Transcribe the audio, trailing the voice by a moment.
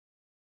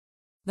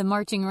The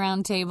Marching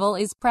Roundtable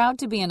is proud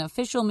to be an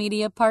official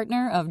media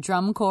partner of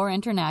Drum Corps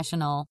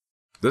International.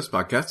 This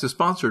podcast is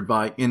sponsored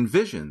by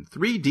Envision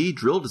 3D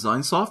Drill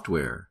Design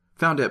Software,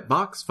 found at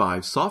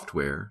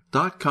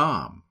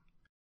box5software.com.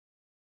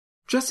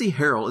 Jessie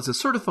Harrell is a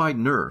certified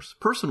nurse,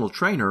 personal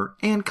trainer,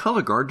 and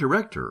color guard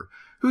director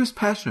who is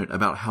passionate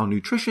about how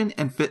nutrition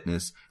and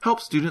fitness help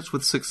students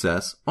with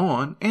success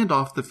on and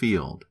off the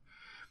field.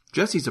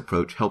 Jessie's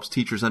approach helps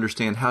teachers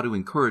understand how to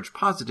encourage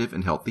positive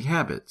and healthy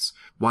habits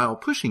while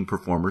pushing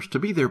performers to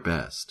be their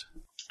best.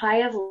 I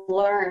have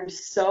learned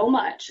so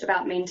much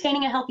about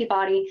maintaining a healthy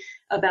body,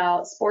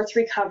 about sports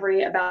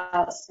recovery,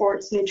 about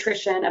sports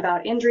nutrition,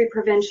 about injury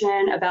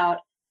prevention, about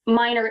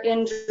minor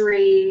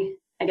injury,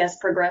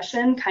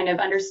 progression, kind of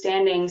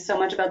understanding so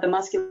much about the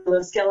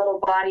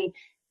musculoskeletal body,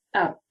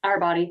 our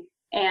body,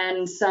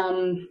 and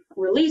some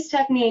release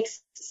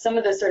techniques. Some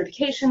of the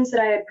certifications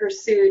that I had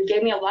pursued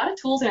gave me a lot of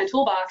tools in a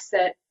toolbox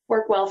that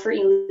work well for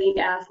elite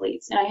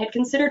athletes. And I had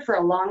considered for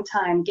a long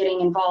time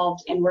getting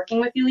involved in working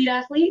with elite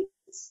athletes.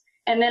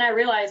 And then I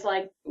realized,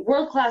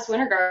 world-class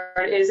winter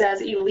guard is as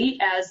elite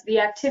as the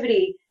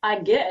activity I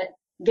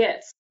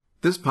gets.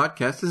 This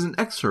podcast is an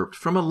excerpt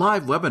from a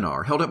live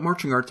webinar held at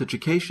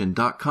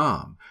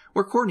marchingartseducation.com,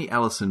 where Courtney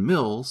Allison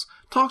Mills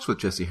talks with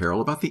Jessie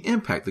Harrell about the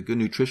impact that good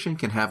nutrition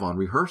can have on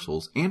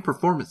rehearsals and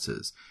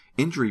performances,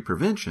 injury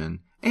prevention,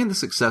 and the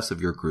success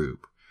of your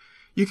group.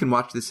 You can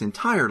watch this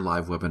entire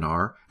live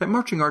webinar at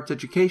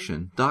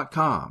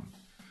marchingartseducation.com.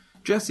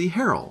 Jessie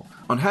Harrell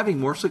on having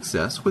more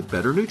success with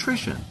better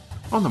nutrition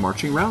on the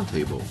Marching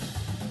Roundtable.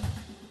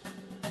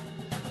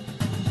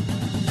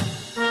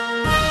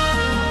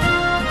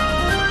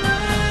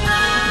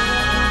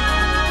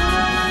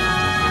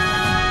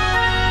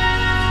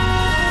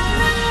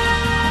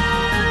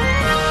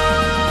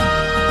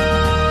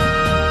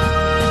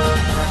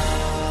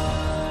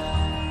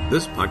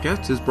 This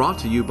podcast is brought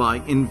to you by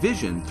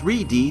Envision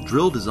 3D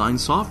Drill Design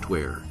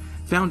Software,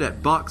 found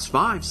at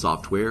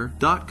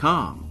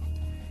box5software.com.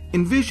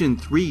 Envision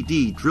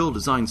 3D Drill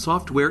Design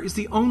Software is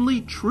the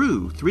only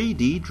true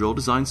 3D drill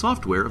design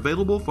software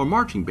available for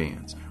marching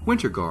bands,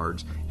 winter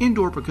guards,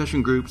 indoor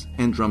percussion groups,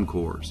 and drum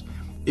corps.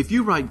 If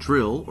you write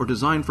drill or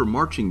design for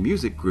marching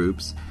music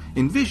groups,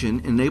 Envision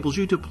enables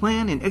you to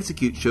plan and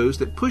execute shows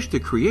that push the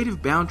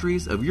creative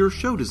boundaries of your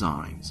show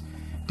designs.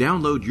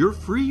 Download your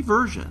free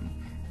version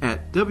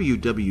at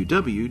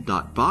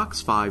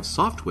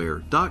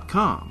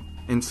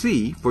www.box5software.com and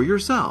see for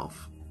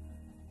yourself.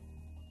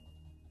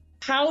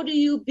 How do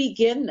you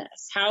begin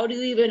this? How do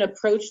you even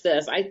approach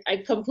this?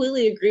 I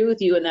completely agree with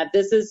you in that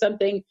this is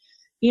something,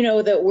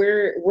 that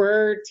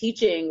we're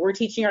teaching. We're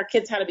teaching our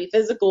kids how to be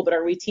physical, but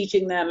are we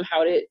teaching them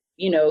how to,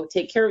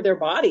 take care of their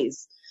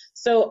bodies?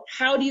 So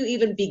how do you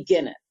even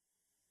begin it?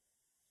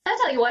 I'll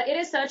tell you what, it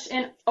is such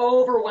an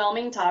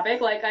overwhelming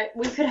topic.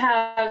 We could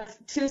have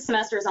 2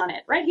 semesters on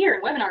it right here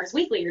in webinars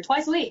weekly or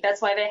twice a week.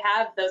 That's why they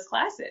have those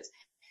classes.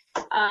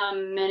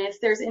 And if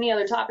there's any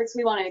other topics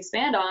we want to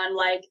expand on,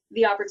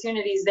 the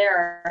opportunities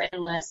there are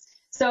endless.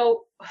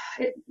 So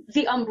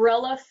the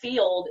umbrella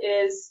field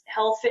is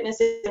health,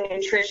 fitness, and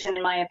nutrition,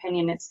 in my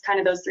opinion. It's kind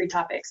of those 3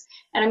 topics.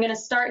 And I'm going to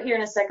start here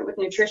in a second with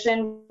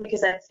nutrition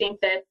because I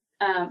think that,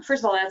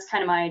 first of all, that's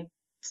kind of my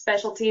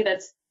specialty.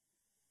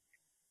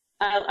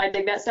 I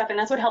dig that stuff, and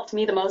that's what helped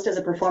me the most as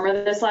a performer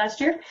this last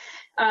year.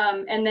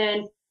 And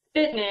then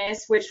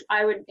fitness, which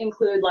I would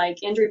include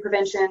injury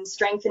prevention,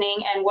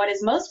 strengthening, and what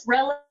is most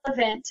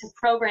relevant to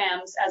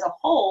programs as a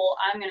whole,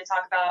 I'm going to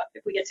talk about,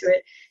 if we get to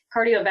it,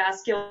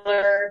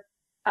 cardiovascular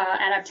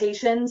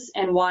adaptations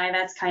and why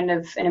that's kind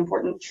of an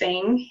important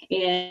thing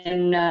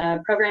in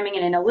programming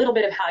and in a little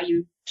bit of how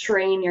you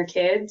train your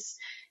kids.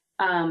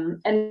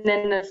 And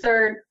then the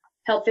third,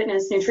 health,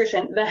 fitness,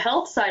 nutrition. The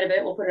health side of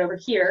it, we'll put it over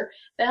here.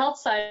 The health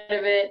side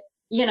of it,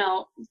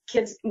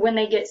 kids, when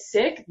they get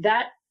sick,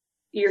 that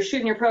you're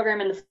shooting your program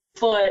in the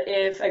foot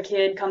if a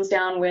kid comes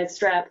down with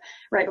strep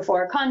right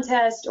before a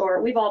contest, or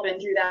we've all been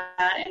through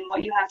that and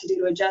what you have to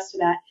do to adjust to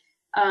that.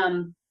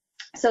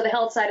 So the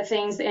health side of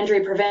things, the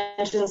injury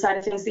prevention side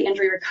of things, the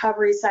injury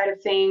recovery side of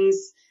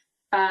things,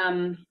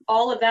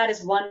 all of that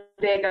is one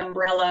big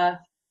umbrella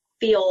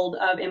field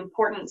of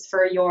importance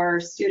for your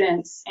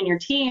students and your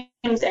teams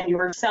and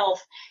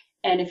yourself.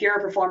 And if you're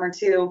a performer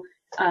too,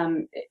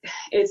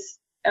 it's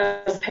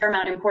of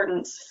paramount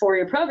importance for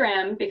your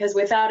program, because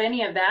without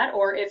any of that,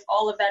 or if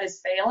all of that is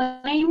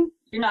failing,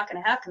 you're not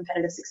going to have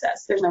competitive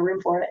success. There's no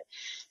room for it.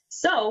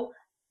 So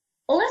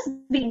let's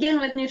begin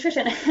with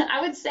nutrition.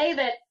 I would say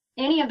that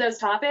any of those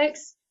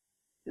topics,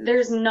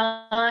 there's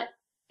not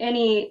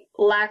any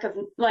lack of,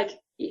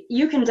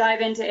 you can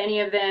dive into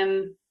any of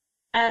them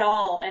at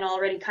all and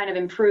already kind of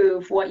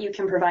improve what you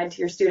can provide to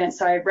your students.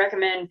 So I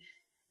recommend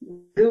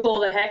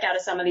Google the heck out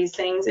of some of these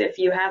things if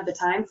you have the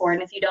time for it.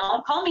 And if you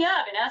don't, call me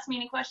up and ask me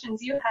any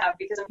questions you have,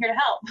 because I'm here to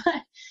help.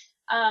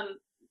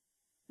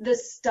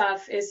 This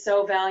stuff is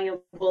so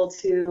valuable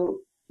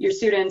to your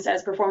students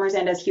as performers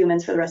and as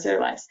humans for the rest of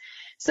their lives.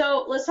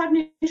 So let's talk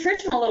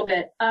nutrition a little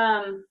bit.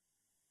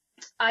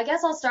 I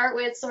guess I'll start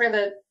with sort of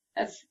a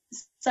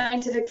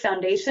scientific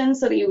foundation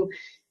so that you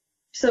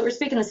so we're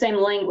speaking the same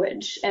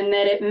language, and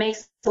that it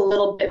makes a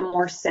little bit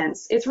more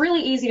sense. It's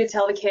really easy to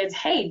tell the kids,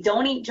 hey,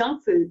 don't eat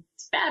junk food.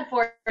 It's bad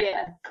for you.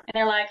 And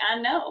they're like, I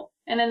know.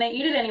 And then they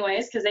eat it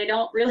anyways because they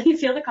don't really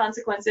feel the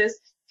consequences,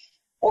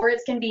 or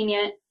it's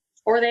convenient,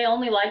 or they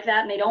only like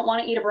that and they don't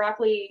want to eat a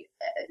broccoli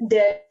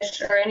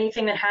dish or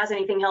anything that has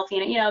anything healthy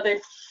in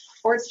it,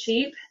 or it's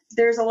cheap.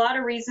 There's a lot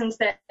of reasons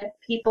that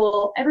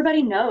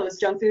everybody knows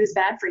junk food is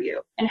bad for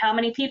you, and how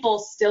many people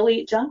still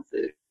eat junk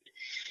food.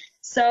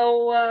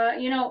 So,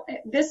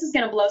 this is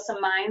going to blow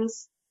some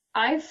minds.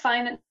 I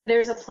find that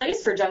there's a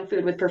place for junk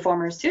food with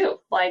performers too.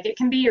 Like, it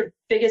can be your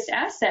biggest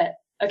asset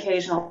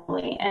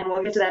occasionally, and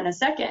we'll get to that in a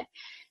second.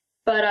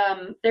 But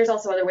there's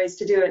also other ways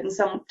to do it, and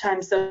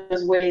sometimes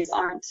those ways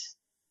aren't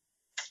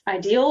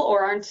ideal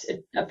or aren't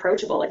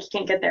approachable. Like, you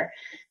can't get there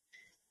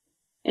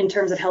in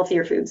terms of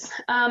healthier foods.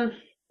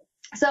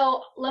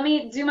 So let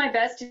me do my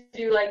best to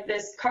do like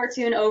this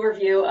cartoon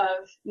overview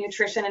of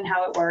nutrition and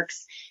how it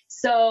works.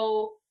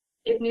 So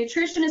if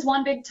nutrition is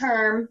one big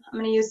term, I'm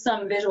going to use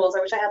some visuals.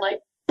 I wish I had like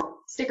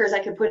stickers I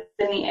could put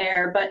in the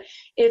air. But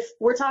if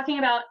we're talking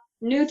about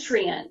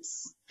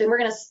nutrients, then we're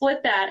going to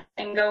split that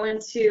and go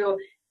into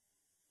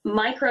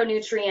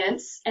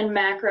micronutrients and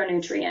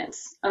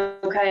macronutrients.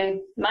 Okay,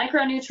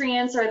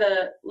 micronutrients are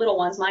the little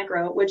ones,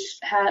 micro, which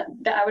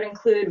that would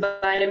include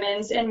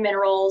vitamins and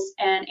minerals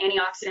and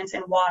antioxidants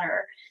and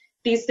water.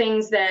 These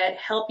things that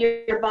help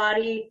your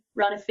body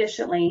run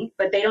efficiently,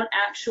 but they don't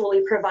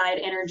actually provide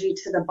energy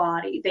to the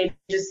body. They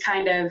just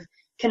kind of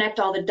connect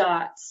all the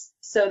dots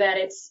so that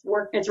it's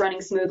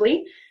running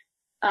smoothly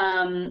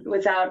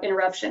without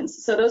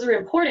interruptions. So those are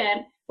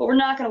important, but we're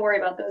not going to worry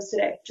about those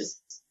today.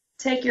 Just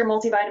take your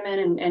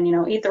multivitamin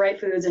and eat the right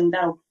foods, and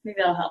maybe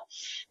that'll help.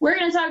 We're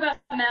going to talk about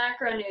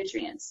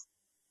macronutrients.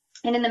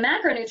 And in the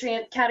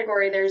macronutrient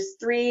category, there's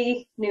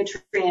 3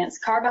 nutrients: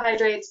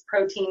 carbohydrates,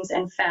 proteins,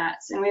 and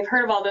fats. And we've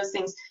heard of all those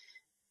things.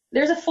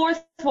 There's a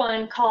 4th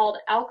one called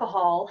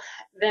alcohol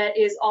that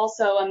is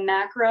also a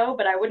macro,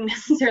 but I wouldn't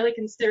necessarily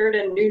consider it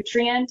a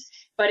nutrient,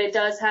 but it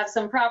does have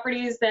some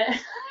properties that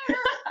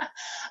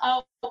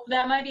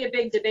that might be a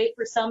big debate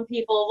for some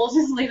people.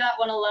 We'll just leave that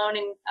one alone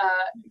and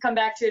come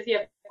back to it if you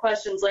have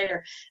questions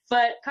later.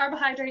 But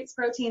carbohydrates,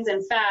 proteins,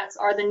 and fats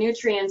are the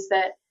nutrients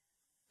that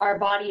our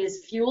body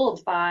is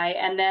fueled by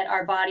and that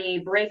our body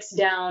breaks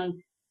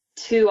down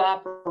to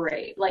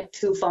operate, like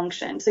to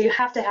function. So you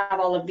have to have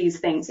all of these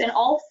things. And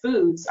all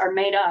foods are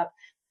made up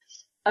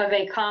of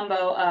a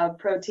combo of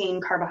protein,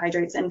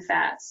 carbohydrates, and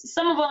fats.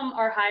 Some of them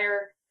are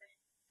higher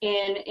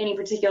in any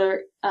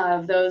particular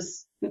of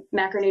those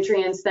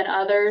macronutrients than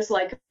others.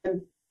 Like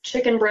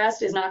chicken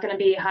breast is not going to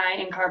be high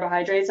in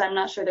carbohydrates. I'm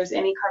not sure there's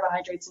any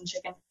carbohydrates in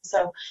chicken.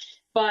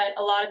 But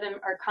a lot of them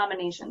are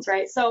combinations,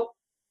 right? So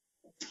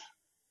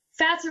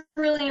fats are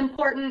really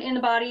important in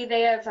the body.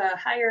 They have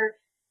higher,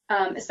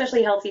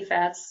 especially healthy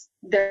fats.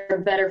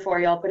 They're better for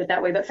you, I'll put it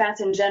that way. But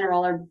fats in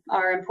general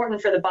are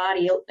important for the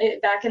body.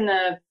 Back in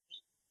the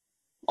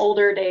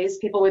older days,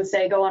 people would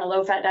say go on a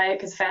low-fat diet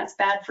because fat's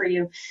bad for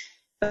you.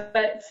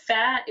 But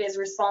fat is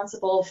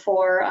responsible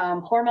for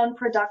hormone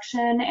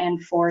production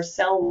and for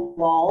cell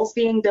walls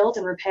being built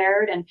and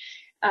repaired.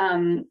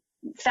 And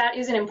fat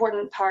is an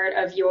important part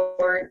of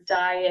your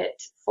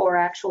diet for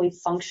actually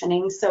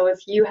functioning. So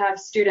if you have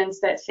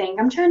students that think,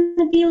 I'm trying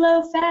to be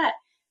low fat,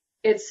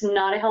 it's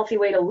not a healthy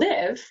way to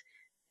live.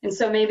 And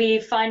so maybe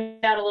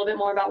find out a little bit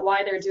more about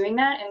why they're doing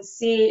that and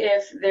see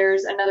if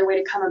there's another way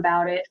to come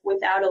about it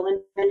without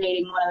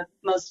eliminating one of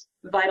the most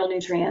vital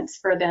nutrients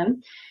for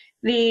them.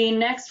 The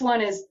next one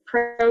is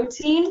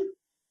protein.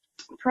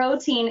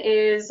 Protein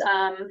is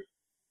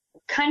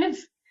kind of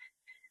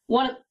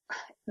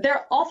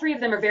all 3 of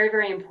them are very,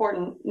 very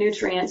important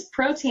nutrients.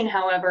 Protein,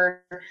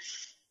 however,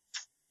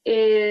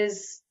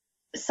 is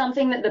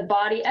something that the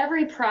body,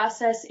 every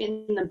process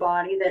in the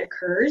body that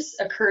occurs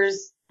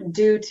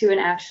due to an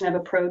action of a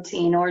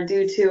protein, or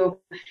due to,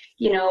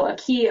 a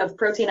key of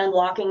protein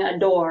unlocking a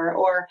door,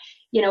 or,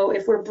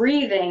 if we're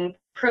breathing,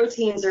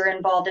 proteins are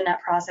involved in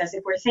that process.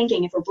 If we're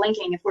thinking, if we're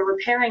blinking, if we're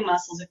repairing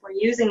muscles, if we're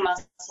using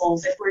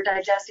muscles, if we're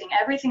digesting,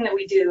 everything that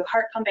we do,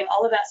 heart pumping,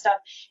 all of that stuff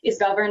is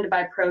governed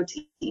by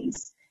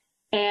proteins.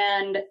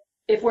 And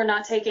if we're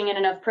not taking in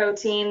enough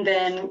protein,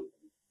 then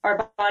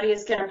our body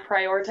is going to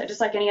prioritize,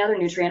 just like any other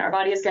nutrient, our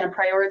body is going to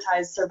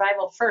prioritize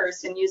survival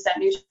first and use that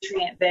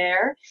nutrient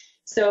there.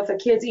 So if a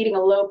kid's eating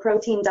a low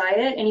protein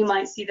diet, and you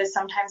might see this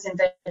sometimes in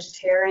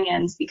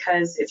vegetarians,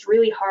 because it's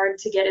really hard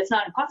to get, it's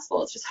not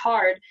impossible, it's just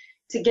hard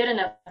to get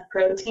enough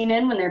protein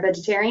in when they're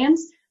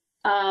vegetarians,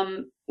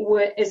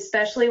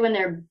 especially when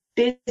they're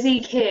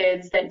busy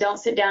kids that don't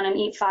sit down and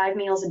eat 5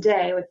 meals a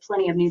day with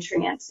plenty of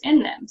nutrients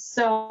in them.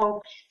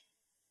 So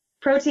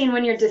protein,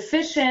 when you're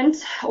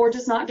deficient or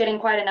just not getting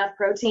quite enough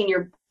protein,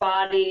 your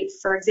body,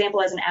 for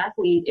example, as an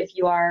athlete, if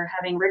you are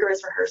having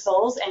rigorous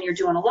rehearsals and you're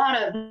doing a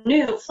lot of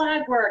new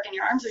flag work and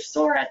your arms are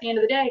sore at the end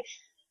of the day,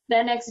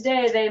 that next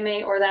day they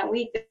may, or that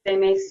week, they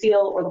may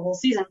feel, or the whole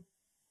season,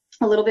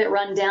 a little bit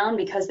run down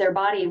because their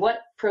body, what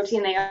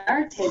protein they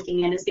are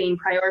taking in is being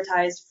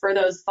prioritized for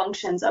those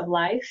functions of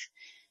life.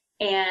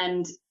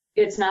 And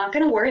it's not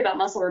going to worry about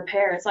muscle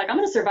repair. It's like, I'm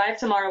going to survive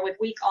tomorrow with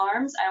weak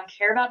arms. I don't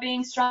care about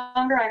being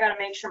stronger. I got to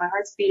make sure my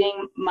heart's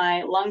beating,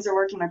 my lungs are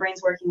working, my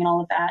brain's working, and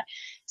all of that.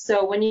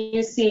 So when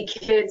you see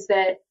kids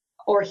that,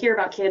 or hear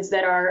about kids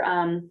that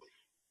are,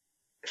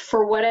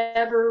 for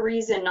whatever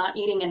reason, not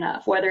eating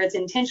enough, whether it's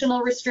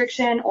intentional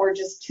restriction or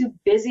just too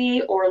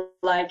busy, or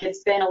like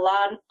it's been a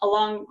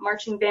long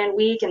marching band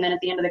week, and then at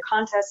the end of the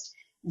contest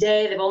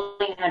day, they've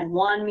only had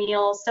one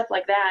meal, stuff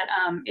like that,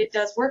 it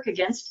does work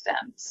against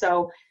them.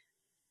 So,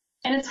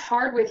 and it's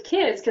hard with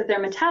kids because their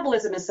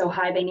metabolism is so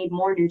high, they need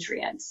more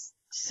nutrients.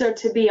 So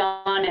to be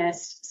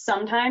honest,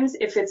 sometimes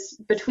if it's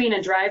between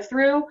a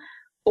drive-through,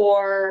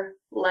 or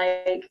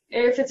like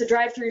if it's a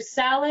drive-through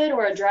salad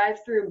or a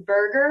drive-through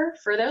burger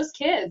for those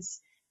kids,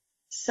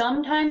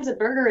 sometimes a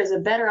burger is a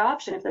better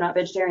option if they're not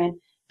vegetarian,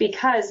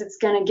 because it's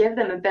going to give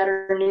them a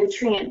better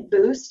nutrient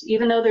boost,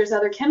 even though there's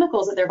other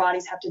chemicals that their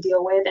bodies have to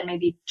deal with, and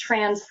maybe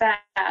trans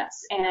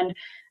fats and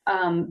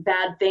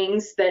bad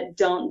things that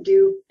don't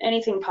do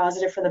anything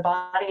positive for the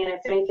body, and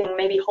if anything,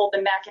 maybe hold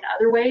them back in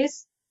other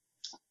ways,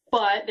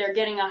 but they're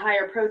getting a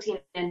higher protein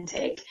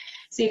intake.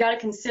 So you got to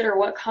consider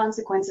what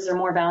consequences are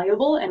more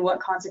valuable and what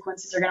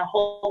consequences are going to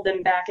hold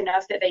them back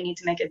enough that they need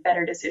to make a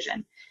better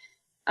decision.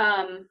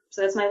 So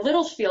that's my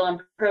little spiel on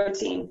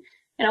protein.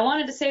 And I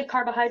wanted to save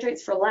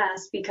carbohydrates for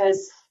last,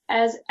 because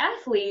as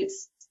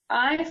athletes,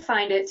 I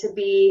find it to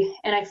be,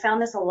 and I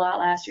found this a lot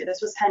last year,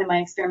 this was kind of my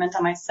experiment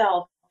on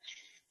myself,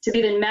 to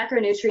be the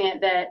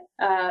macronutrient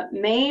that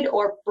made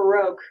or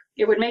broke,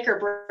 it would make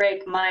or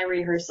break my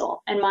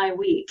rehearsal and my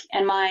week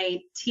and my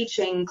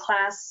teaching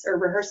class or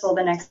rehearsal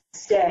the next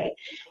day.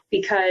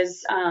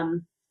 Because,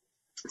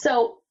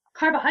 so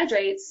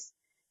carbohydrates,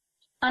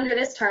 under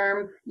this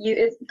term,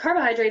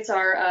 carbohydrates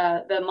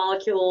are the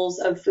molecules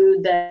of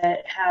food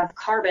that have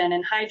carbon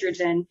and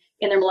hydrogen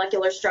in their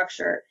molecular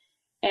structure.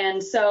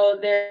 And so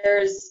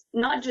there's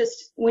not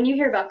just, when you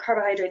hear about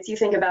carbohydrates, you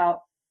think about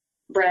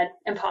bread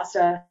and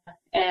pasta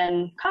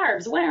and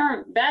carbs, which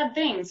aren't bad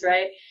things,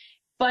 right?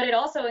 But it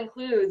also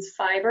includes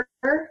fiber.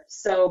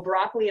 So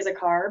broccoli is a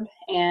carb,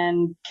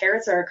 and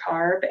carrots are a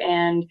carb,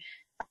 and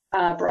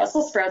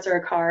Brussels sprouts are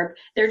a carb.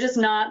 They're just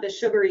not the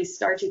sugary,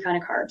 starchy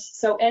kind of carbs.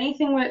 So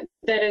anything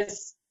that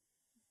is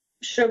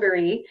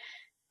sugary,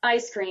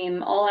 ice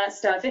cream, all that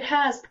stuff, it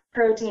has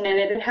protein in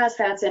it, it has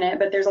fats in it,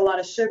 but there's a lot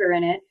of sugar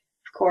in it,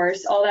 of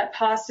course. All that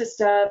pasta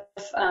stuff,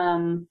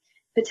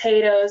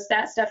 potatoes,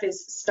 that stuff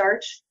is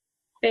starch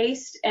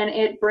based, and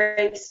it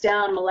breaks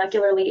down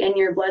molecularly in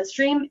your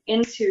bloodstream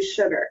into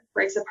sugar,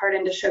 breaks apart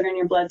into sugar in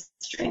your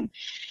bloodstream.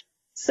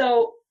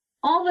 So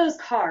all those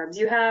carbs,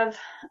 you have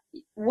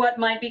what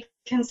might be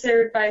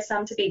considered by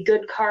some to be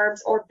good carbs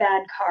or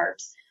bad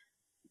carbs.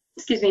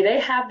 They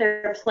have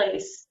their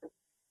place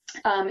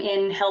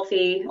in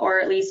healthy, or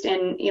at least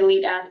in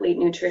elite athlete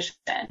nutrition.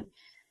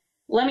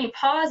 Let me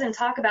pause and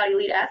talk about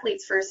elite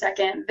athletes for a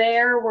second.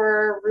 There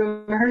were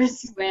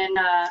rumors when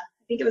I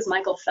think it was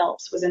Michael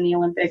Phelps was in the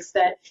Olympics,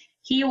 that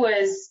he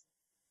was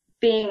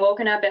being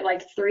woken up at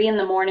like 3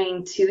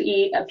 a.m. to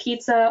eat a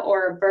pizza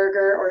or a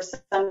burger or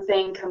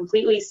something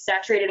completely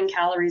saturated in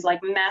calories, like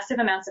massive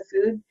amounts of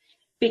food,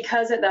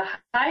 because at the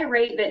high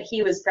rate that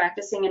he was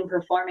practicing and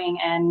performing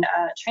and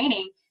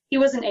training, he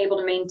wasn't able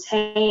to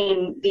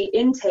maintain the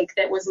intake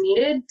that was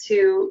needed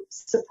to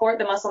support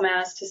the muscle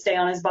mass to stay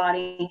on his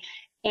body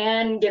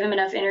and give him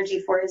enough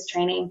energy for his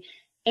training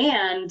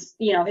and,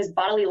 you know, his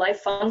bodily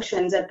life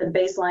functions at the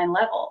baseline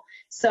level.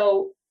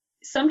 So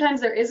sometimes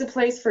there is a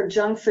place for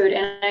junk food,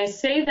 and I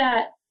say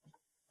that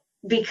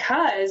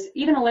because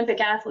even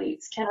Olympic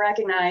athletes can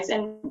recognize,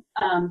 and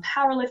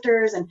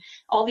powerlifters and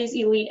all these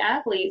elite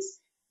athletes,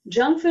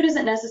 junk food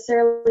isn't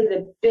necessarily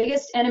the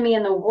biggest enemy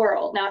in the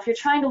world. Now, if you're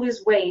trying to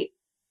lose weight,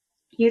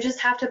 you just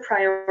have to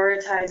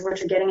prioritize what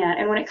you're getting at.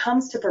 And when it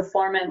comes to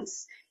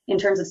performance, in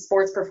terms of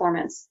sports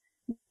performance,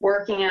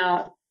 working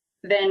out,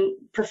 then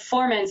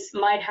performance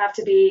might have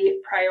to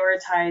be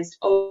prioritized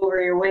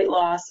over your weight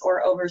loss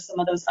or over some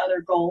of those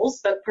other goals,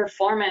 but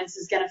performance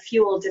is going to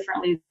fuel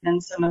differently than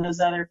some of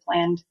those other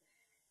planned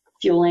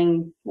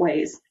fueling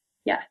ways.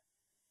 Yeah.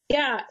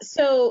 Yeah.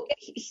 So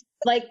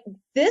like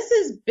this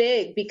is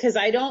big, because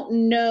I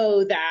don't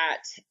know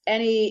that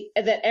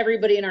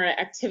everybody in our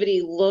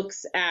activity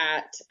looks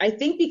at, I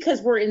think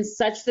because we're in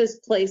such this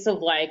place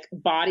of like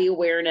body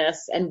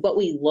awareness and what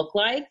we look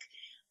like,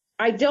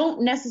 I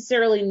don't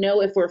necessarily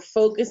know if we're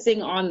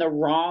focusing on the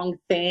wrong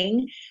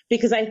thing,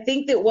 because I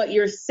think that what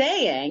you're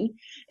saying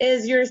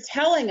is you're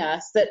telling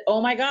us that,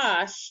 oh my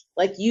gosh,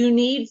 like you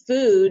need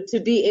food to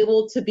be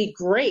able to be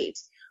great,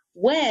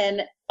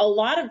 when a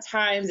lot of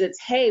times it's,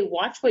 hey,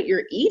 watch what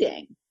you're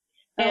eating.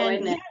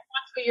 And watch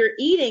what you're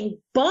eating,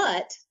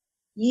 but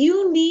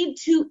you need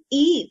to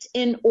eat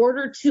in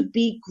order to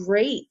be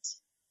great.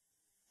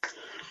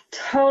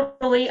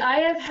 Totally.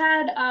 I've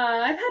had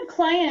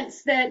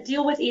clients that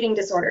deal with eating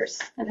disorders.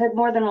 I've had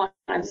more than one.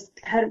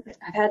 I've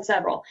had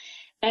several.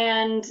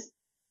 And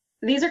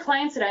these are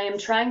clients that I am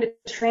trying to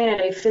train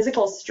at a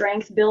physical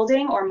strength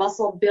building or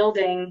muscle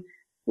building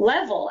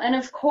level. And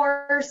of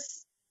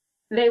course,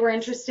 they were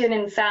interested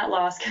in fat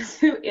loss, because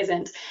who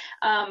isn't?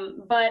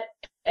 But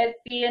at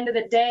the end of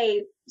the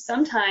day,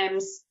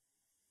 sometimes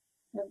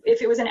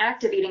if it was an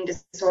active eating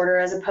disorder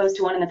as opposed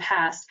to one in the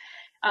past,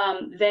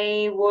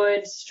 they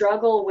would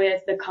struggle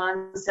with the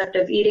concept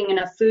of eating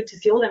enough food to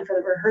fuel them for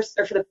the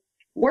rehearsal or for the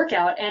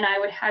workout. And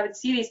I would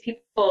see these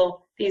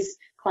people, these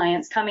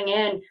clients coming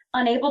in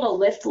unable to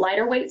lift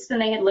lighter weights than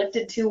they had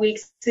lifted 2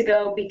 weeks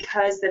ago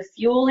because the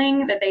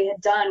fueling that they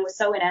had done was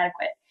so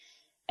inadequate.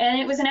 And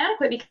it was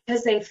inadequate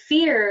because they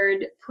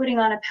feared putting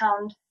on a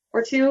pound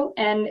or two.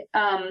 And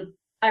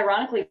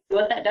ironically,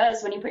 what that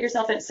does when you put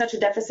yourself in such a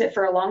deficit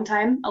for a long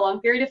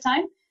period of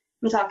time,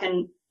 I'm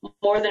talking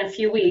more than a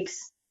few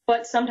weeks,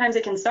 but sometimes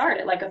it can start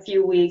at like a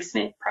few weeks,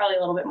 maybe probably a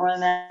little bit more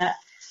than that.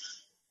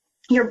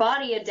 Your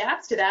body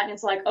adapts to that, and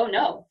it's like, oh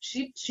no,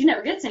 she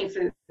never gets any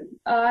food.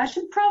 I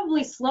should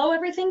probably slow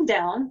everything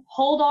down,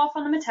 hold off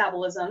on the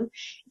metabolism.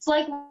 It's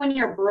like when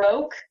you're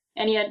broke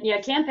and you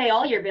can't pay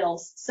all your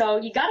bills. So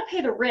you got to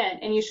pay the rent,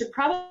 and you should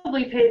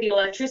probably pay the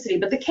electricity,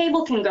 but the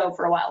cable can go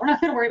for a while. We're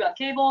not going to worry about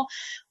cable.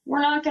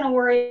 We're not going to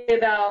worry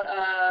about,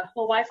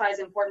 well, Wi-Fi is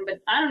important, but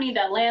I don't need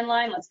that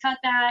landline. Let's cut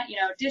that.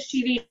 Dish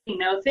TV,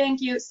 no,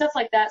 thank you, stuff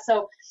like that.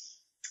 So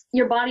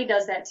your body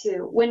does that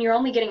too. When you're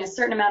only getting a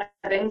certain amount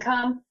of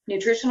income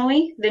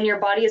nutritionally, then your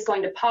body is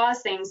going to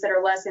pause things that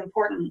are less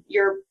important.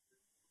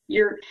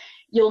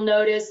 You'll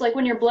notice, like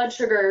when your blood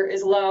sugar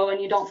is low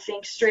and you don't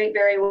think straight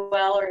very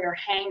well, or you're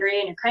hangry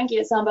and you're cranky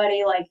at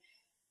somebody, like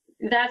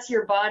that's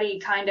your body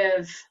kind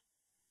of,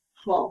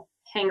 well,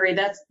 hangry,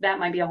 that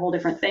might be a whole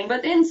different thing.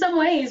 But in some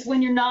ways,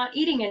 when you're not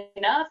eating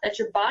enough, that's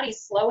your body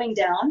slowing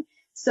down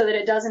so that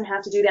it doesn't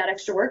have to do that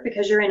extra work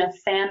because you're in a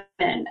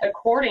famine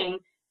according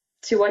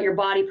to what your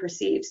body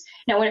perceives.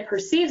 Now, when it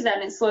perceives that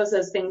and it slows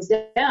those things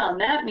down,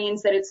 that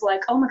means that it's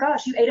like, oh my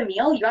gosh, you ate a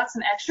meal, you got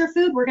some extra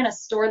food, we're going to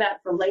store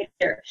that for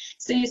later.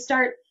 So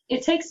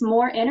it takes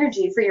more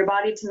energy for your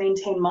body to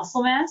maintain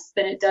muscle mass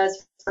than it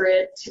does for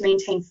it to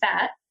maintain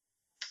fat.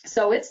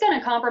 So it's going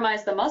to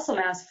compromise the muscle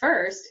mass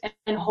first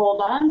and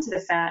hold on to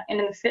the fat. And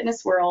in the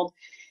fitness world,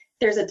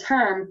 there's a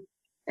term,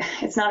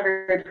 it's not a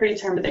very pretty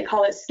term, but they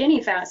call it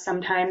skinny fat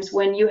sometimes,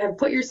 when you have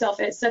put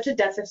yourself at such a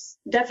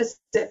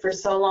deficit for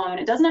so long. And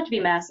it doesn't have to be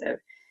massive,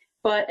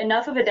 but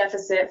enough of a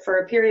deficit for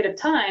a period of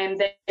time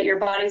that your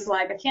body's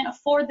like, I can't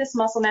afford this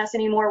muscle mass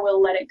anymore.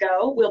 We'll let it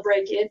go. We'll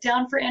break it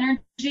down for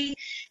energy.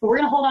 We're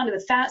going to hold on to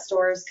the fat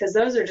stores because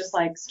those are just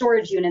like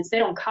storage units. They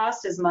don't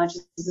cost as much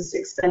as this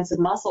expensive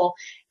muscle.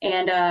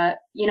 And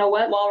you know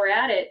what? While we're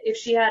at it, if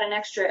she had an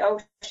extra,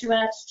 she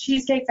went out to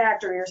Cheesecake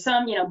Factory or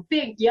some,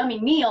 big yummy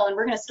meal, and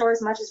we're going to store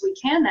as much as we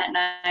can that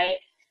night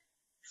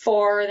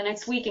for the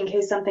next week in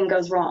case something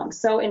goes wrong.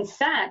 So in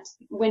fact,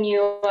 when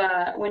you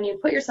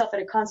put yourself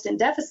at a constant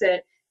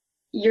deficit,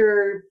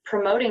 you're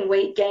promoting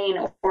weight gain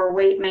or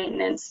weight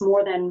maintenance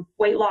more than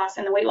weight loss,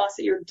 and the weight loss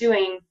that you're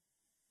doing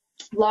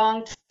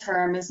long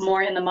term is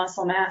more in the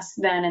muscle mass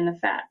than in the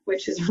fat,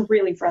 which is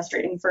really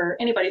frustrating for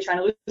anybody trying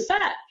to lose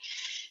fat.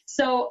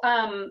 So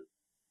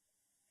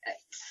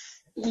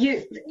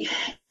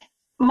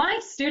my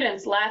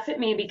students laugh at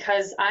me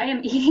because I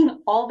am eating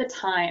all the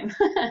time.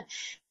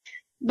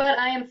 But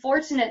I am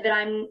fortunate that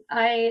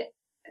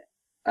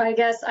I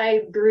guess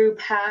I grew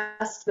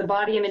past the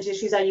body image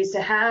issues I used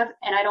to have,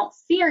 and I don't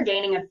fear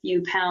gaining a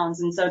few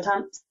pounds. And so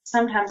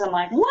sometimes I'm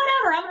like,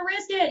 whatever, I'm going to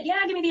risk it.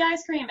 Yeah, give me the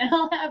ice cream, and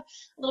I'll have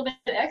a little bit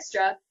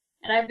extra.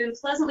 And I've been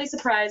pleasantly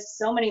surprised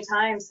so many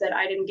times that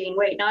I didn't gain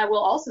weight. Now, I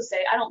will also say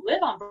I don't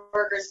live on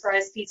burgers,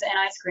 fries, pizza, and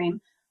ice cream,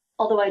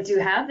 although I do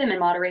have them in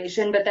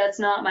moderation, but that's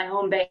not my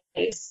home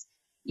base.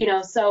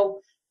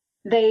 So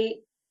they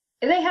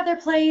have their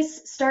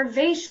place.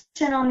 Starvation,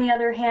 on the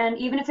other hand,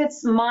 even if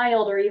it's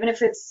mild or even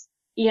if it's,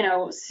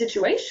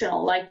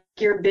 situational, like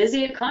you're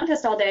busy at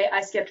contest all day, I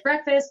skipped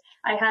breakfast,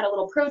 I had a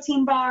little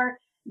protein bar,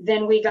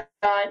 then we got,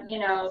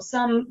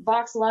 some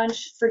box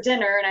lunch for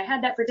dinner, and I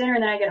had that for dinner,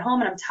 and then I get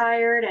home and I'm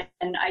tired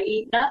and I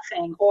eat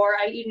nothing, or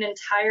I eat an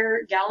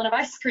entire gallon of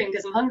ice cream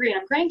because I'm hungry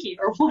and I'm cranky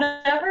or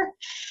whatever.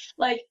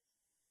 Like,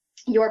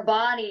 your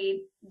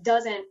body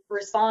doesn't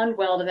respond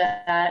well to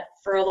that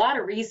for a lot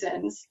of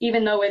reasons,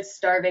 even though it's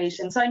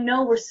starvation. So I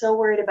know we're so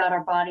worried about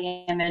our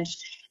body image.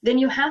 Then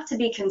you have to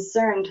be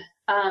concerned.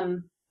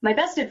 My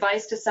best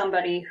advice to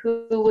somebody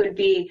who would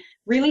be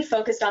really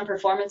focused on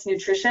performance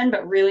nutrition,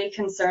 but really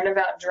concerned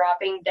about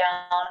dropping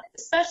down,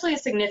 especially a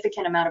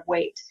significant amount of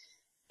weight,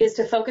 is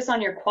to focus on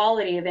your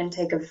quality of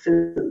intake of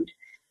food.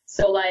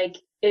 So like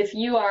if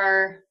you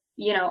are,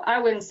 I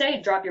wouldn't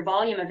say drop your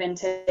volume of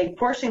intake.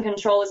 Portion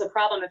control is a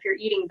problem if you're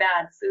eating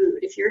bad food.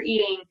 If you're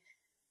eating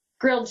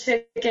grilled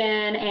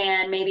chicken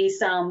and maybe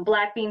some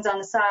black beans on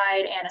the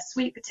side and a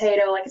sweet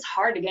potato, like it's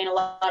hard to gain a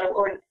lot of,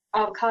 or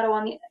avocado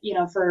on the,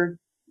 for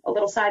a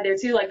little side there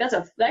too. Like that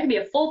could be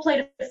a full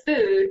plate of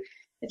food.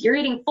 If you're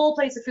eating full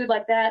plates of food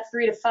like that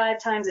 3 to 5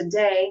 times a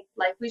day,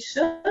 like we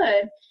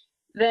should,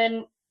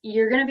 then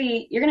you're going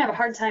to have a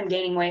hard time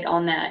gaining weight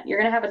on that. You're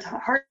going to have a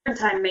hard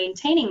time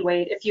maintaining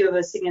weight if you have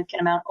a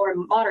significant amount or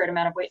moderate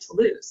amount of weight to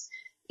lose.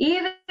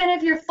 even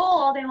if you're full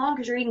all day long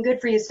because you're eating good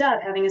for you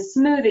stuff, having a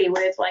smoothie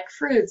with like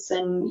fruits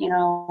and, you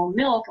know,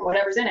 milk or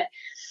whatever's in it.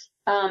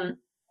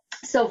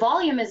 So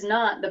volume is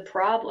not the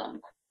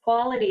problem.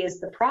 Quality is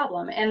the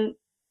problem. And,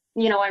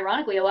 you know,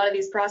 ironically, a lot of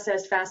these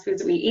processed fast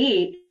foods that we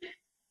eat,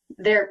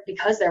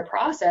 because they're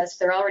processed,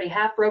 they're already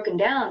half broken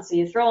down. So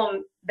you throw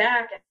them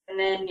back and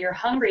then you're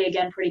hungry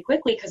again pretty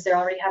quickly because they're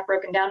already half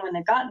broken down when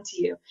they've gotten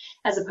to you,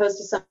 as opposed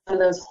to some of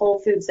those whole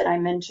foods that I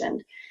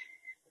mentioned.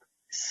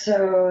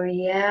 So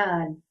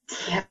yeah,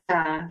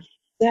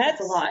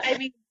 that's a lot. I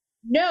mean,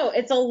 no,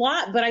 it's a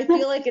lot, but I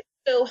feel like it's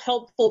so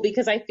helpful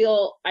because I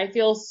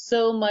feel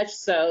so much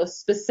so,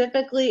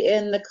 specifically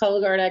in the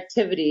color guard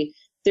activity,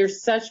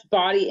 there's such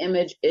body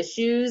image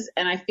issues,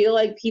 and I feel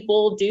like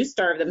people do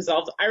starve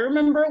themselves. I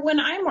remember when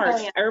I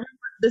marched, I remember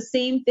the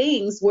same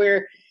things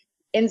where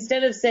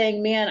instead of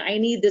saying, man, I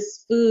need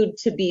this food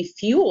to be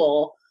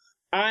fuel,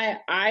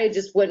 I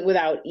just went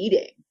without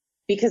eating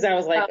because I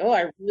was like, oh,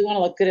 I really want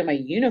to look good in my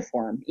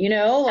uniform, you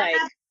know, like.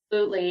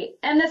 Absolutely.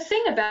 And the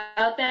thing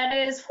about that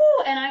is,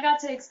 and I got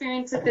to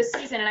experience it this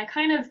season, and I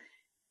kind of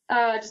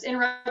just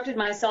interrupted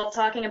myself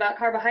talking about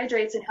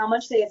carbohydrates and how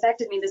much they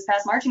affected me this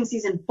past marching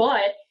season.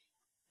 But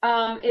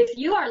if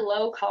you are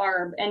low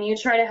carb and you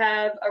try to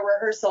have a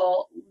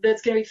rehearsal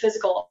that's going to be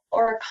physical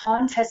or a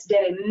contest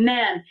day,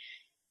 man,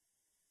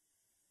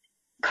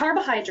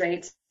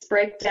 carbohydrates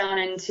break down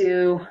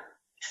into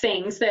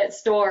things that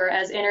store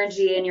as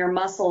energy in your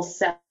muscle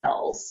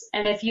cells.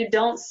 And if you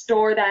don't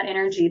store that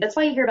energy, that's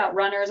why you hear about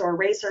runners or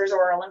racers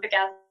or Olympic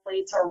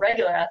athletes or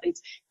regular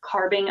athletes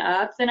carbing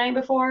up the night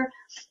before,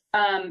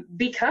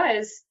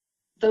 because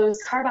those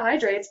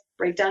carbohydrates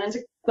break down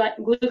into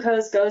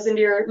glucose, goes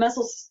into your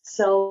muscle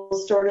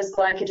cells, stored as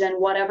glycogen,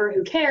 whatever,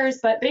 who cares?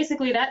 But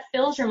basically that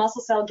fills your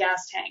muscle cell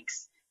gas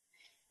tanks.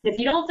 If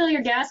you don't fill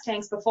your gas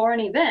tanks before an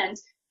event,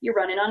 you're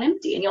running on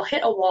empty and you'll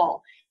hit a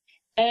wall.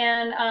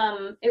 And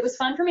it was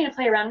fun for me to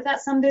play around with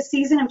that some this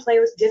season and play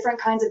with different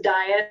kinds of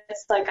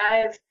diets. Like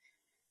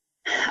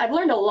I've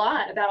learned a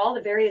lot about all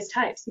the various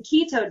types. The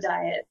keto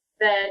diet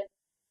that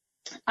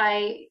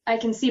I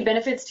can see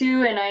benefits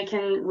to, and I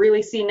can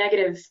really see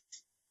negative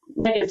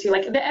to.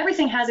 Like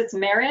everything has its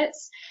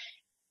merits,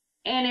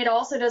 and it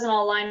also doesn't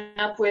all line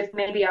up with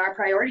maybe our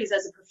priorities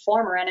as a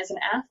performer and as an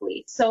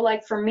athlete. So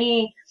like for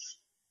me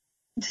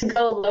to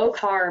go low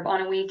carb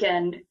on a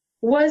weekend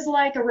was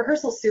like a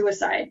rehearsal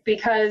suicide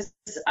because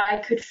I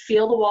could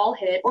feel the wall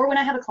hit. Or when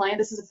I have a client,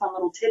 this is a fun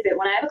little tidbit,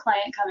 when I have a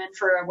client come in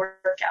for a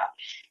workout,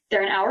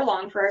 they're an hour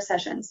long for our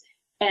sessions,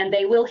 and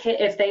they will hit,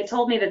 if they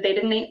told me that they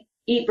didn't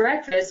eat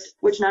breakfast,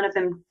 which none of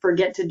them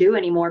forget to do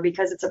anymore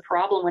because it's a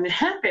problem when it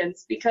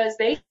happens, because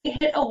they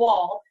hit a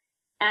wall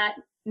at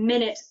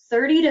minute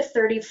 30 to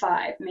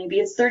 35,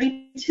 maybe it's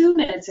 32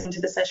 minutes into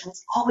the session.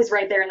 It's always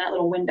right there in that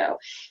little window.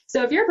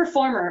 So if you're a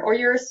performer or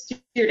you're a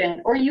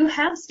student or you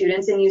have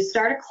students and you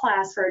start a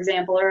class, for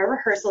example, or a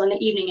rehearsal in the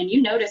evening, and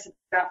you notice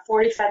about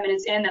 45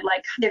 minutes in that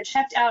like they're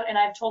checked out and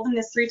I've told them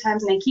this 3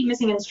 times and they keep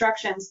missing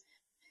instructions,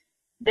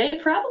 they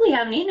probably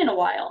haven't eaten in a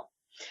while.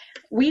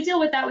 We deal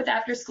with that with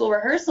after school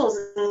rehearsals.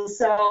 And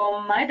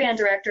so my band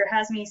director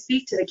has me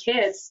speak to the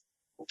kids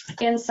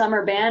in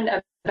summer band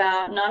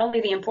about not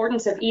only the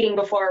importance of eating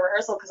before a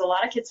rehearsal, because a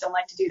lot of kids don't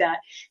like to do that,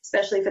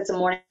 especially if it's a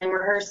morning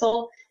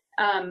rehearsal,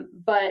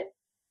 but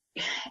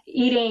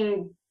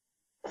eating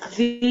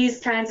these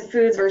kinds of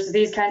foods versus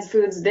these kinds of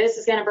foods, this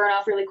is going to burn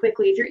off really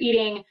quickly. If you're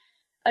eating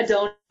a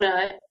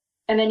donut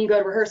and then you go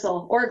to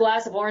rehearsal, or a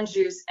glass of orange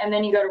juice and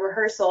then you go to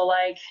rehearsal,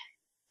 like,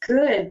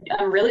 good,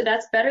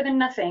 that's better than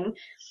nothing.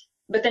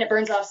 But then it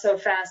burns off so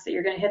fast that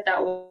you're going to hit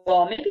that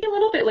wall maybe a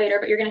little bit later,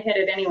 but you're going to hit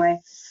it anyway.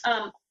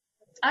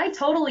 I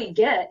totally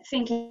get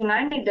thinking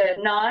I need to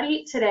not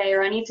eat today,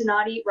 or I need to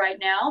not eat right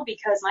now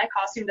because my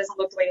costume doesn't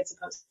look the way it's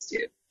supposed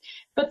to.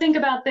 But think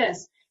about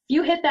this. If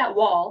you hit that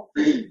wall,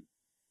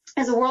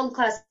 as a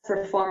world-class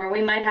performer,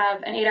 we might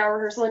have an 8-hour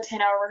rehearsal, a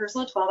 10-hour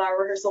rehearsal, a 12-hour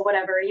rehearsal,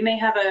 whatever. You may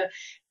have a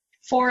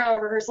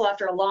 4-hour rehearsal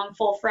after a long,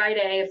 full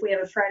Friday if we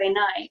have a Friday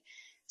night.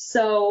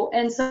 So,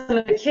 and some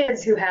of the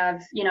kids who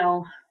have,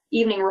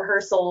 evening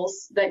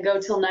rehearsals that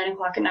go till 9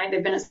 o'clock at night,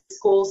 they've been at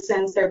school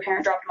since their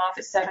parent dropped them off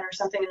at 7 or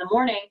something in the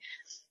morning.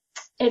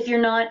 If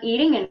you're not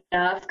eating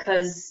enough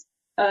because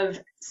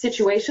of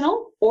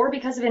situational or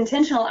because of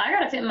intentional, I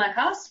got to fit in my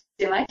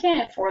costume, I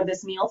can't afford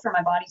this meal for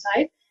my body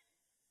type,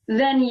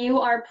 then you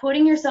are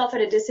putting yourself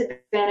at a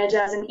disadvantage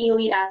as an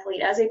elite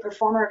athlete, as a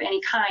performer of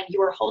any kind.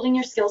 You are holding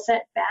your skill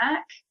set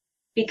back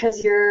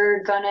because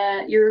you're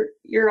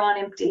on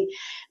empty.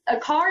 A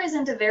car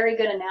isn't a very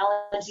good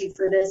analogy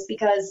for this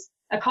because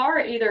a car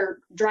either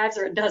drives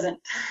or it doesn't.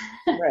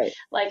 Right.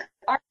 Like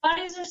our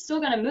bodies are still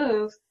going to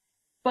move,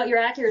 but your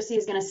accuracy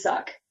is going to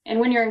suck. And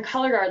when you're in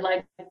color guard,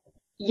 like,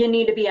 you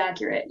need to be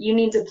accurate. You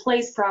need to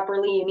place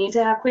properly. You need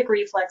to have quick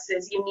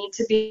reflexes. You need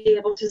to be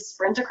able to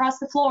sprint across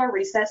the floor,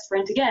 reset,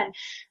 sprint again.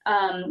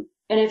 And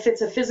if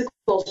it's a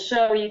physical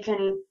show, you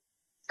can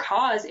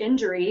cause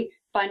injury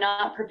by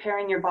not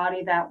preparing your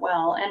body that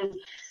well. And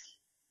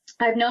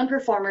I've known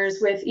performers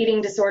with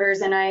eating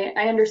disorders, and I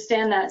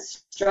understand that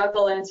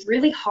struggle, and it's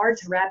really hard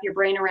to wrap your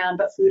brain around,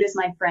 but food is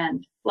my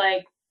friend.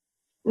 Like,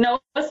 no,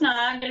 it's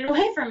not, get it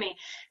away from me.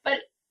 But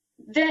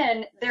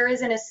then there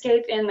is an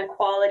escape in the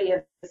quality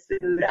of the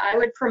food. I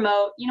would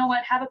promote, you know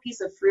what, have a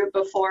piece of fruit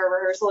before a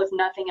rehearsal, if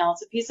nothing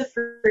else. A piece of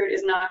fruit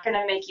is not going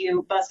to make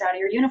you bust out of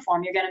your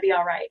uniform. You're going to be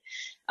all right.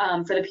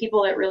 For the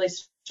people that really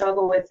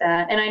struggle with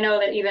that. And I know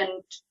that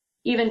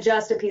even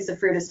just a piece of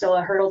fruit is still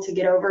a hurdle to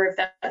get over if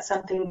that's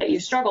something that you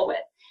struggle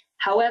with.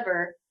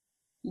 However,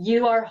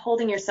 you are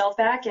holding yourself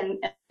back, and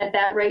at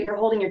that rate, you're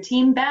holding your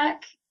team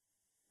back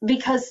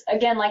because,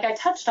 again, like I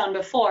touched on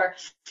before,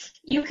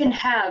 you can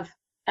have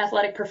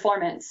athletic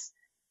performance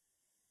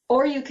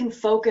or you can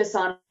focus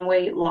on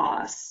weight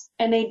loss,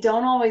 and they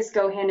don't always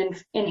go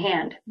hand in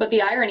hand. But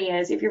the irony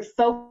is, if you're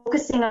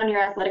focusing on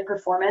your athletic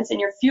performance and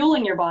you're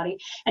fueling your body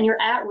and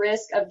you're at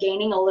risk of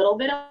gaining a little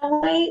bit of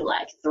weight,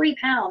 like 3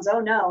 pounds,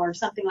 oh no, or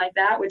something like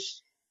that,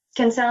 which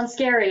can sound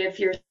scary if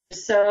you're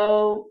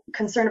so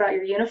concerned about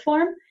your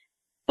uniform.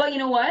 But you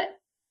know what?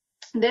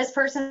 This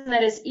person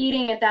that is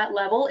eating at that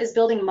level is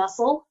building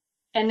muscle.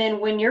 And then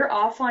when you're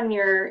off on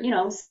your,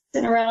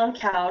 sitting around on the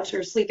couch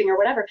or sleeping or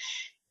whatever,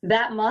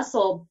 that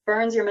muscle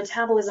burns your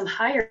metabolism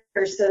higher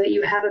so that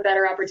you have a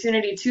better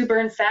opportunity to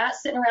burn fat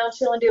sitting around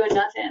chilling doing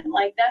nothing.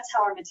 Like, that's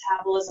how our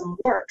metabolism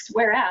works.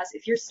 Whereas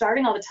if you're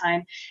starting all the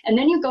time and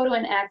then you go to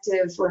an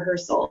active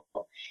rehearsal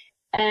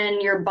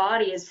and your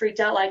body is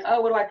freaked out, like,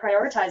 oh, what do I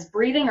prioritize,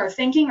 breathing or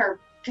thinking or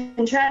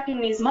contracting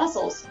these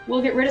muscles?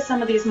 We'll get rid of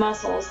some of these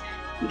muscles.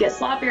 You get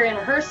sloppier in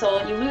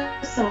rehearsal, you lose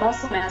some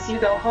muscle mass, you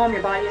go home,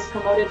 your body is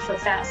promoted for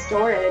fat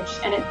storage,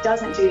 and it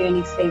doesn't do you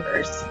any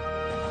favors.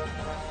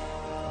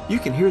 You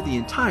can hear the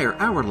entire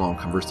hour-long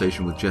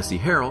conversation with Jessie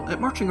Harrell at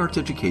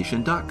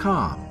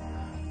marchingartseducation.com.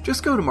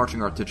 Just go to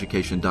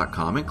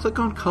marchingartseducation.com and click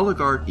on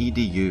ColorGuard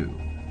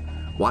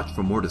EDU. Watch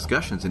for more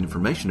discussions and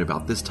information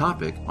about this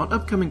topic on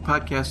upcoming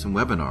podcasts and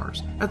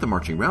webinars at the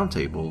Marching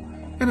Roundtable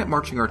and at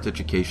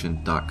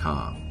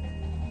marchingartseducation.com.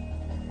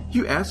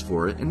 You asked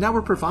for it, and now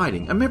we're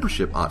providing a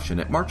membership option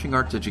at Marching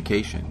Arts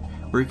Education,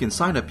 where you can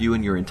sign up you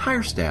and your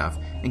entire staff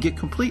and get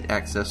complete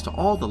access to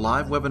all the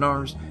live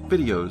webinars,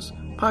 videos,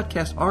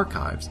 podcast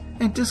archives,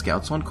 and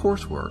discounts on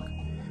coursework.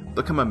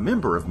 Become a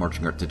member of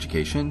Marching Arts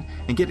Education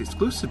and get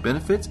exclusive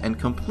benefits and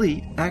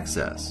complete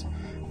access.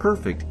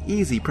 Perfect,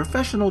 easy,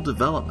 professional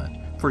development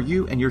for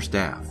you and your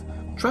staff.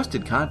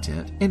 Trusted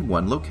content in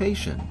one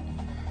location.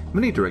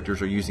 Many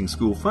directors are using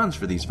school funds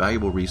for these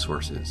valuable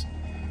resources.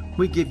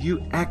 We give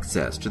you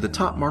access to the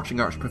top marching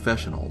arts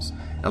professionals,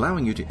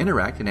 allowing you to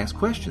interact and ask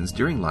questions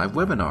during live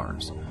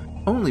webinars.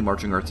 Only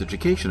Marching Arts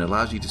Education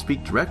allows you to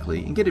speak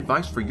directly and get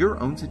advice for your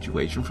own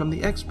situation from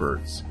the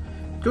experts.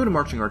 Go to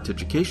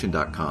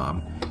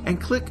marchingartseducation.com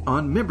and click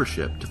on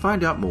Membership to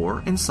find out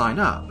more and sign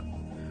up.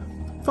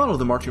 Follow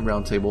the Marching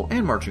Roundtable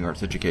and Marching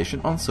Arts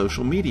Education on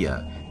social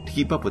media to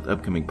keep up with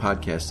upcoming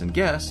podcasts and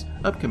guests,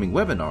 upcoming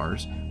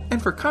webinars,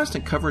 and for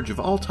constant coverage of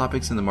all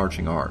topics in the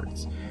marching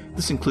arts.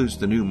 This includes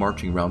the new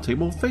Marching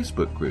Roundtable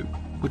Facebook group,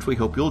 which we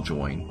hope you'll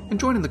join and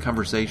join in the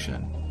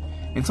conversation.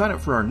 And sign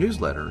up for our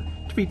newsletter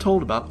to be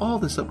told about all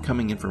this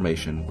upcoming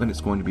information when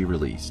it's going to be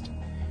released.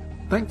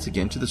 Thanks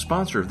again to the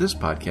sponsor of this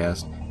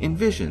podcast,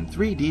 Envision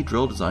 3D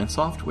Drill Design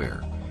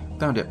Software,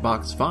 found at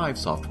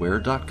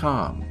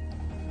box5software.com.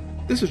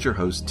 This is your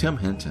host, Tim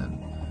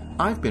Hinton.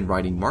 I've been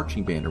writing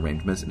marching band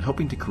arrangements and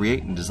helping to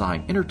create and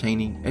design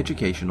entertaining,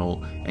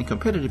 educational, and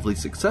competitively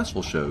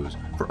successful shows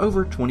for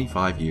over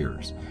 25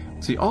 years.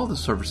 See all the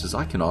services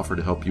I can offer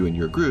to help you and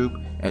your group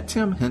at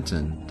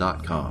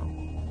timhinton.com.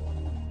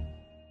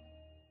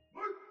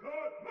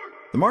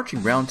 The Marching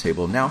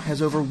Roundtable now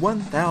has over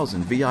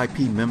 1,000 VIP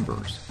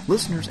members,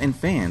 listeners, and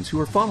fans who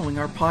are following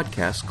our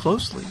podcast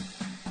closely.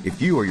 If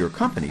you or your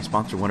company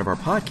sponsor one of our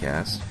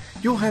podcasts,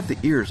 you'll have the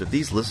ears of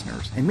these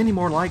listeners and many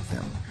more like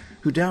them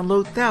who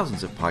download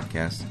thousands of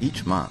podcasts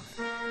each month,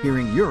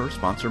 hearing your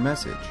sponsor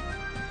message.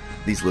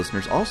 These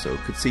listeners also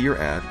could see your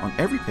ad on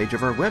every page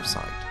of our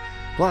website,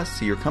 plus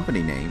see your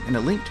company name and a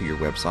link to your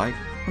website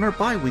on our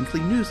bi-weekly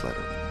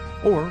newsletter,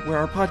 or where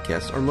our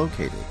podcasts are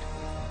located.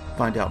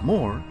 Find out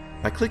more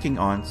by clicking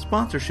on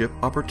Sponsorship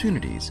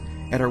Opportunities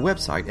at our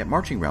website at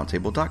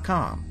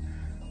marchingroundtable.com,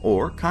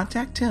 or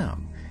contact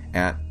Tim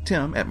at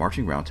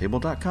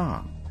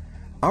marchingroundtable.com.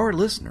 Our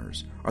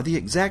listeners are the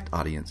exact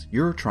audience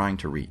you're trying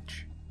to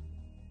reach.